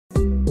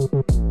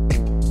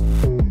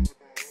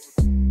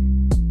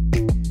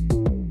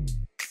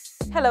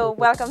Hello,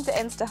 welcome to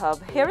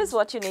InstaHub. Here is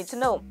what you need to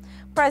know.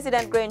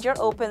 President Granger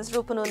opens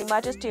Rupununi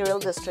Magisterial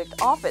District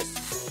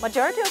Office.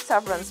 Majority of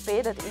severance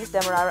paid at East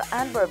Demerara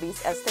and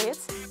Berbice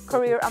estates.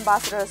 Career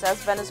ambassador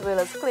says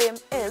Venezuela's claim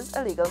is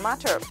a legal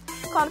matter.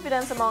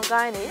 Confidence among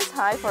Guyanese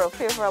high for a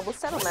favorable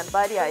settlement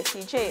by the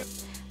ICJ.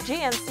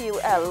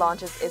 GNCUL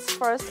launches its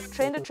first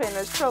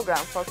Train-the-Trainers program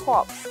for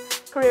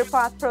co-ops. Career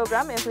Path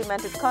program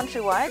implemented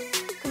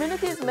countrywide.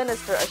 Communities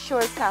Minister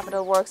assures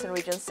capital works in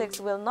Region 6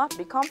 will not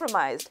be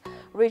compromised.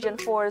 Region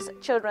 4's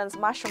Children's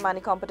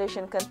Mashramani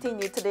competition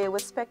continued today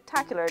with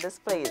spectacular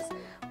displays.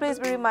 Please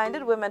be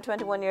reminded women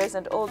 21 years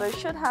and older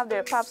should have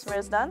their pap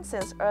smears done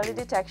since early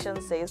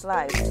detection saves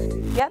lives.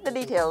 Get the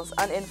details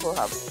on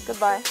InfoHub.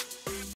 Goodbye.